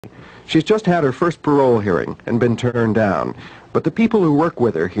She's just had her first parole hearing and been turned down. But the people who work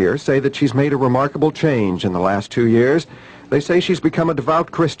with her here say that she's made a remarkable change in the last 2 years. They say she's become a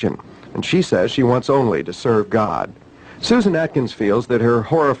devout Christian, and she says she wants only to serve God. Susan Atkins feels that her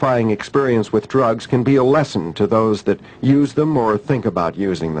horrifying experience with drugs can be a lesson to those that use them or think about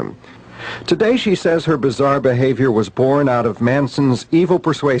using them. Today, she says her bizarre behavior was born out of Manson's evil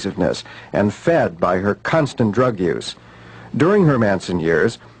persuasiveness and fed by her constant drug use. During her Manson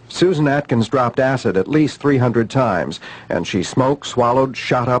years, Susan Atkins dropped acid at least 300 times, and she smoked, swallowed,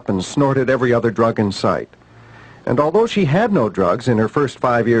 shot up, and snorted every other drug in sight. And although she had no drugs in her first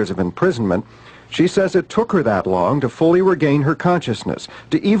 5 years of imprisonment, she says it took her that long to fully regain her consciousness,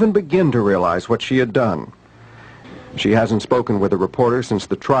 to even begin to realize what she had done. She hasn't spoken with a reporter since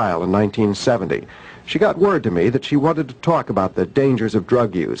the trial in 1970. She got word to me that she wanted to talk about the dangers of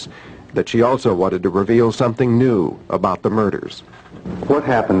drug use, that she also wanted to reveal something new about the murders. What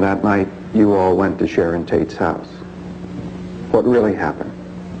happened that night you all went to Sharon Tate's house? What really happened?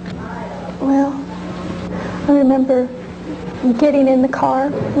 Well, I remember getting in the car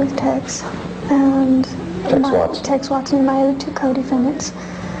with Tex and Tex Watson and my other 2 co-defendants,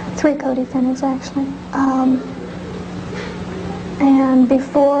 3 co-defendants actually. And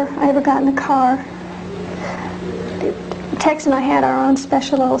before I ever got in the car, Tex and I had our own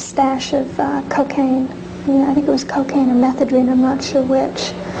special little stash of cocaine. I think it was cocaine or methadone, I'm not sure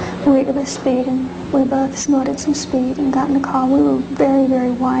which. And we were speed, and we both snorted some speed and got in the car. We were very, very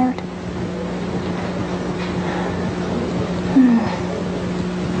wired.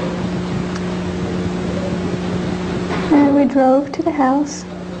 And we drove to the house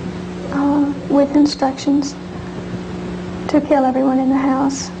with instructions to kill everyone in the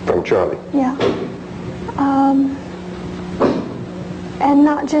house. From Charlie? Yeah. And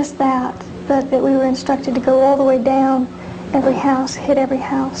not just that, but that we were instructed to go all the way down every house, hit every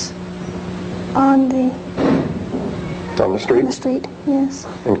house on the street? On the street, yes.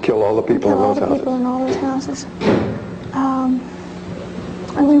 And kill all the people in those houses? Kill all the people in all those houses.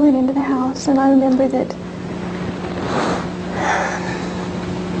 And we went into the house, and I remember that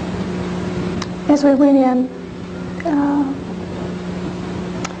as we went in,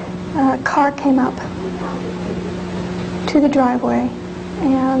 a car came up to the driveway,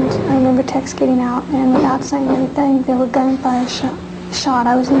 and I remember Tex getting out, and without saying anything, there were gunfire shot.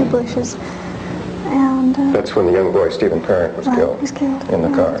 I was in the bushes, and that's when the young boy Stephen Parent was killed. He was killed in the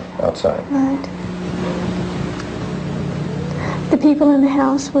car outside. Right. The people in the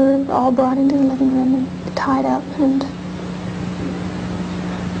house were all brought into the living room and tied up, and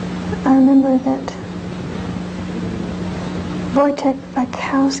I remember that Wojciech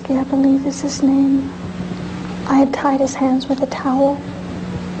Bakowski, I believe is his name. I had tied his hands with a towel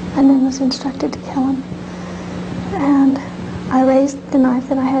and then was instructed to kill him. And I raised the knife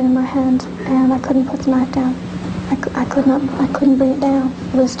that I had in my hand, and I couldn't put the knife down. I couldn't bring it down.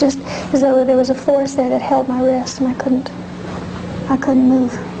 It was just as though there was a force there that held my wrist, and I couldn't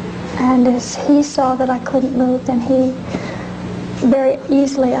move. And as he saw that I couldn't move, then he very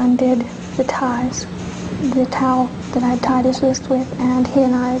easily undid the ties, the towel that I had tied his wrist with, and he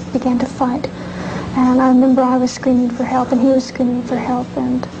and I began to fight. And I remember I was screaming for help, and he was screaming for help,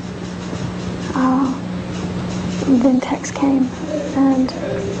 and then Tex came and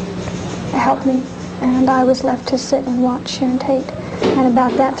helped me, and I was left to sit and watch Sharon Tate. And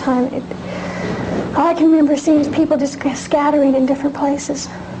about that time, all I can remember seeing is people just scattering in different places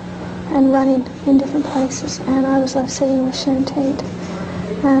and running in different places, and I was left sitting with Sharon Tate,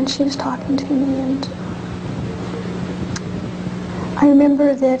 and she was talking to me, and I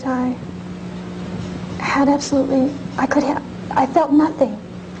remember that I had absolutely, I felt nothing.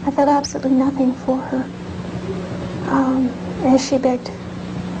 I felt absolutely nothing for her as she begged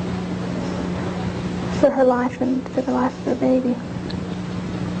for her life and for the life of her baby.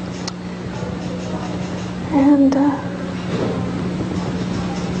 And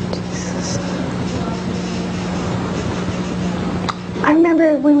Jesus. I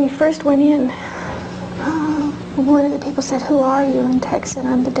remember when we first went in, one of the people said, "Who are you?" And Tex said,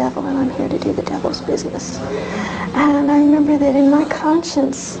 "I'm the devil, and I'm here to do the devil's business." And I remember that in my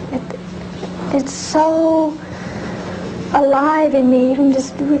conscience, it's so alive in me, even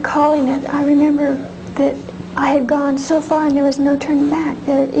just recalling it. I remember that I had gone so far and there was no turning back.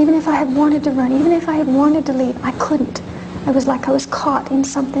 That even if I had wanted to run, even if I had wanted to leave, I couldn't. It was like I was caught in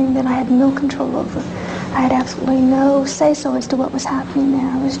something that I had no control over. I had absolutely no say-so as to what was happening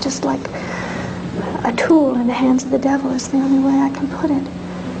there. I was just like a tool in the hands of the devil, is the only way I can put it.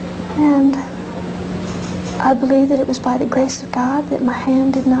 And I believe that it was by the grace of God that my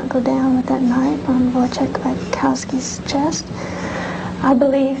hand did not go down with that knife on Wojciech Bakowski's chest. I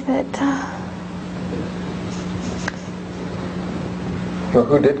believe that Well,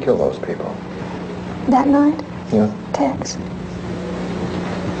 who did kill those people? that night, Yeah. Tex.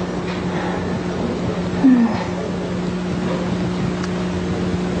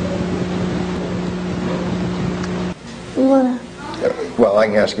 You wanna? Well, I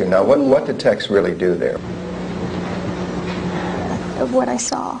can ask you now, what did Tex really do there? Of what I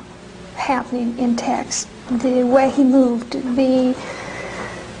saw happening in Tex, the way he moved, the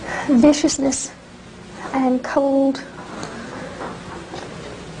viciousness and cold.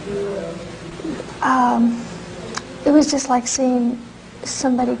 It was just like seeing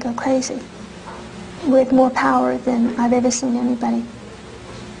somebody go crazy with more power than I've ever seen anybody.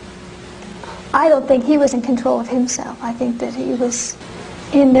 I don't think he was in control of himself. I think that he was,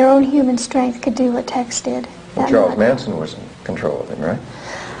 in their own human strength, could do what Tex did. Well, Charles Manson was in control of him, right?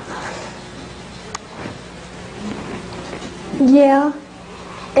 Yeah,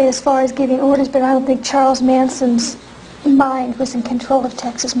 as far as giving orders, but I don't think Charles Manson's mind was in control of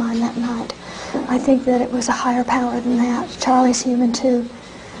Tex's mind that night. I think that it was a higher power than that. Charlie's human too,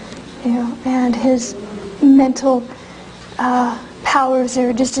 you know, and his mental powers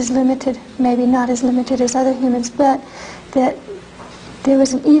are just as limited, maybe not as limited as other humans, but that there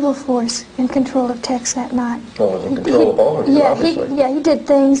was an evil force in control of Tex that night. Well, it was in control of all of you, obviously. He did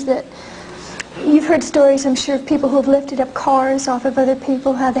things that, you've heard stories, I'm sure, of people who have lifted up cars off of other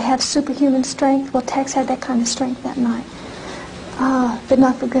people, how they have superhuman strength. Well, Tex had that kind of strength that night. But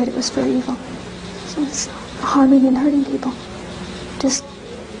not for good, it was for evil. So it's harming and hurting people. Just,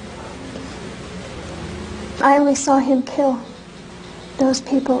 I only saw him kill those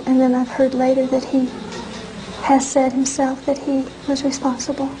people, and then I've heard later that he has said himself that he was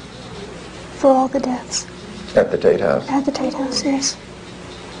responsible for all the deaths. At the Tate House? At the Tate House, yes.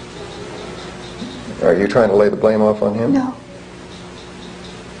 Are you trying to lay the blame off on him? No.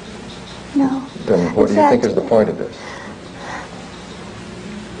 No. Then what do you think is the point of this?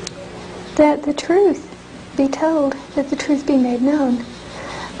 That the truth be told, that the truth be made known.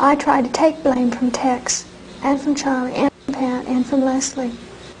 I tried to take blame from Tex, and from Charlie, and from Pat, and from Leslie,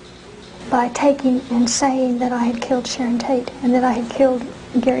 by taking and saying that I had killed Sharon Tate, and that I had killed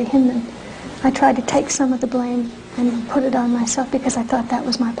Gary Hinman. I tried to take some of the blame and put it on myself because I thought that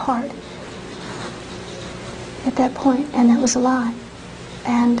was my part at that point, and that was a lie.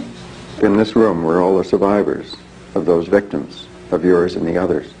 And in this room were all the survivors of those victims, of yours and the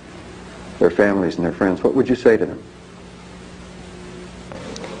others, their families and their friends. What would you say to them?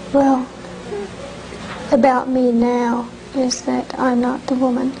 Well, about me now is that I'm not the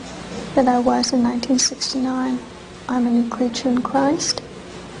woman that I was in 1969. I'm a new creature in Christ.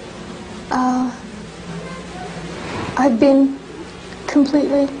 I've been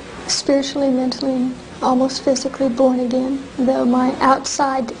completely, spiritually, mentally, and almost physically born again, though my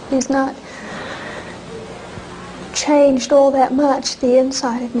outside is not changed all that much. The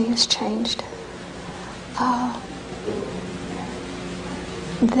inside of me has changed.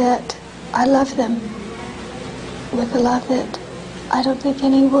 That I love them with a love that I don't think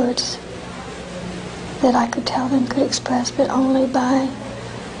any words that I could tell them could express, but only by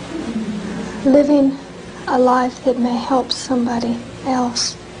living a life that may help somebody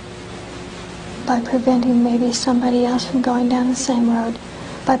else, by preventing maybe somebody else from going down the same road,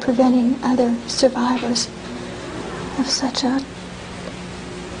 by preventing other survivors of such a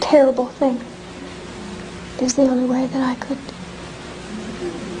terrible thing, is the only way that I could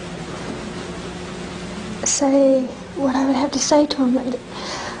say what I would have to say to them.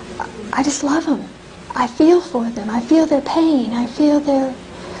 I just love them. I feel for them. I feel their pain. I feel their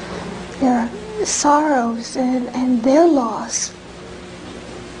sorrows and their loss.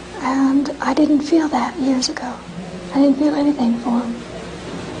 And I didn't feel that years ago. I didn't feel anything for them.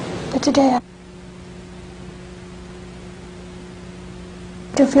 But today I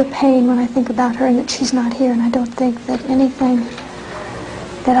do feel pain when I think about her and that she's not here, and I don't think that anything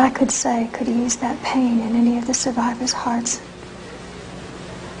that I could say could ease that pain in any of the survivors' hearts.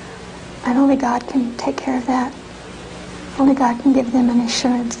 And only God can take care of that. Only God can give them an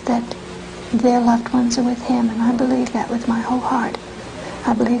assurance that their loved ones are with Him, and I believe that with my whole heart.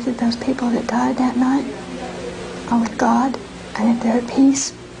 I believe that those people that died that night are with God, and that they're at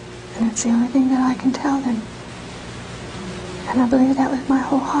peace, and it's the only thing that I can tell them. And I believe that with my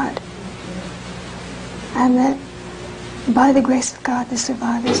whole heart. And that by the grace of God, the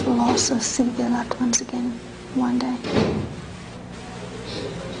survivors will also see their loved ones again one day.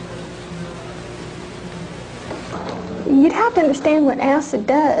 You'd have to understand what acid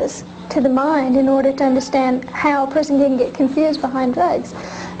does to the mind in order to understand how a person can get confused behind drugs.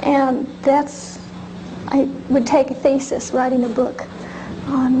 And that's, I would take a thesis, writing a book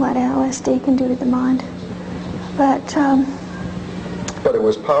on what LSD can do to the mind. But it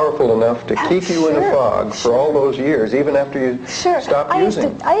was powerful enough to keep you in a fog for all those years, even after you stopped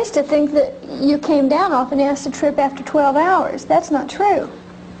using. I used to think that you came down off an acid trip after 12 hours. That's not true.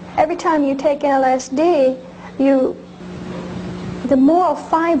 Every time you take LSD, the moral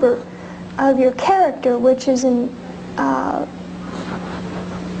fiber of your character, which is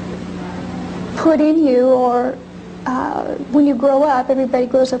put in you, or when you grow up, everybody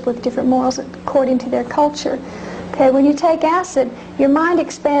grows up with different morals according to their culture. Okay, when you take acid, your mind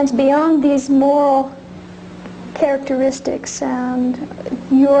expands beyond these moral characteristics and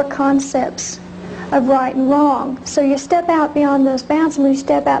your concepts of right and wrong. So you step out beyond those bounds, and when you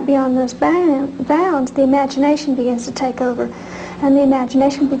step out beyond those bounds, the imagination begins to take over. And the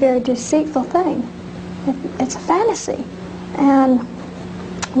imagination can be a very deceitful thing. It's a fantasy. And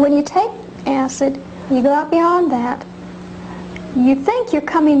when you take acid, you go out beyond that, you think you're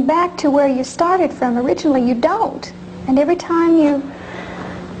coming back to where you started from. Originally, you don't. And every time you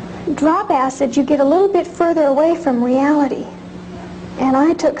drop acid, you get a little bit further away from reality. And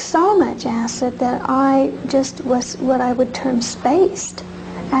I took so much acid that I just was what I would term spaced.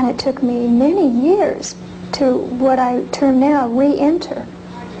 And it took me many years to what I term now re-enter.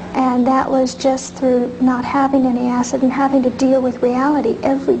 And that was just through not having any acid and having to deal with reality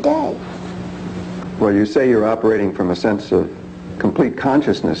every day. Well, you say you're operating from a sense of complete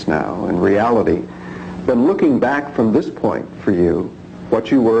consciousness now and reality. Then looking back from this point for you, what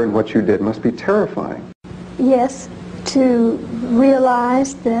you were and what you did must be terrifying. Yes, to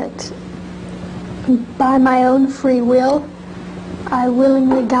realize that by my own free will, I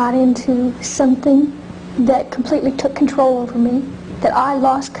willingly got into something that completely took control over me, that I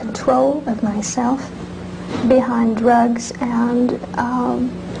lost control of myself behind drugs and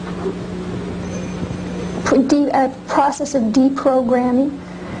a process of deprogramming,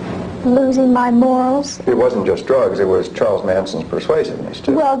 losing my morals. It wasn't just drugs, it was Charles Manson's persuasiveness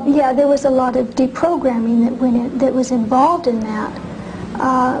too. Well, yeah, there was a lot of deprogramming that was involved in that.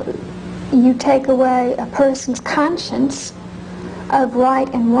 You take away a person's conscience of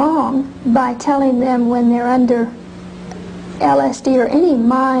right and wrong by telling them when they're under LSD or any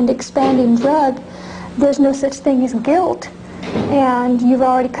mind-expanding drug, there's no such thing as guilt. And you've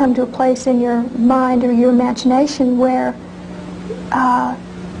already come to a place in your mind or your imagination where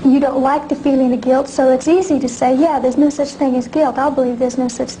you don't like the feeling of guilt, so it's easy to say, yeah, there's no such thing as guilt. I'll believe there's no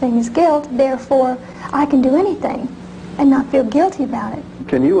such thing as guilt, therefore I can do anything and not feel guilty about it.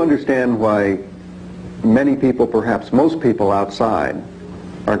 Can you understand why many people, perhaps most people outside,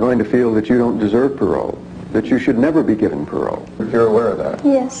 are going to feel that you don't deserve parole, that you should never be given parole? If you're aware of that.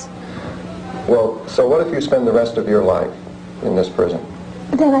 Yes. Well, so what if you spend the rest of your life in this prison?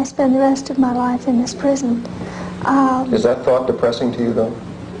 Then I spend the rest of my life in this prison. Is that thought depressing to you, though?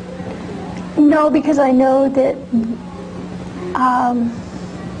 No, because I know that,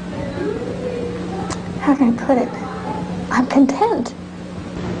 how can I put it? I'm content.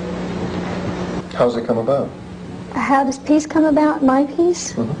 How's it come about? How does peace come about? My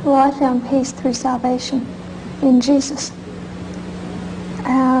peace? Mm-hmm. Well, I found peace through salvation in Jesus.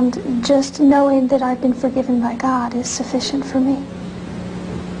 And just knowing that I've been forgiven by God is sufficient for me.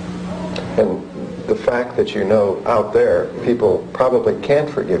 And the fact that you know out there people probably can't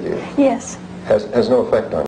forgive you Yes. has no effect on you.